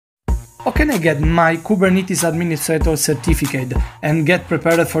How can I get my Kubernetes administrator certificate and get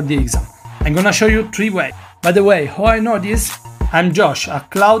prepared for the exam? I'm gonna show you 3 ways. By the way, how I know this? I'm Josh, a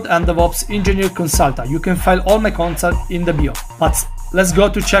cloud and DevOps engineer consultant. You can find all my content in the bio. But let's go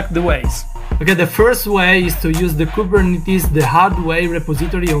to check the ways. Okay, the first way is to use the Kubernetes, the hard way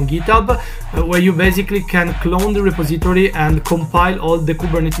repository on GitHub, where you basically can clone the repository and compile all the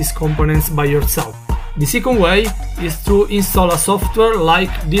Kubernetes components by yourself. The second way is to install a software like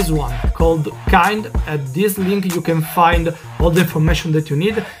this one called Kind. At this link you can find all the information that you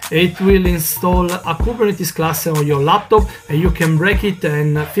need. It will install a Kubernetes cluster on your laptop and you can break it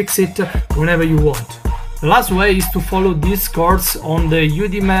and fix it whenever you want. The last way is to follow this course on the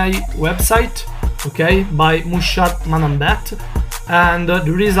Udemy website, okay, by Mushat Manambet. And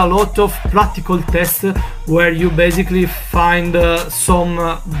there is a lot of practical tests where you basically find some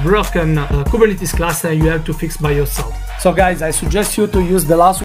broken Kubernetes cluster you have to fix by yourself. So guys, I suggest you to use the last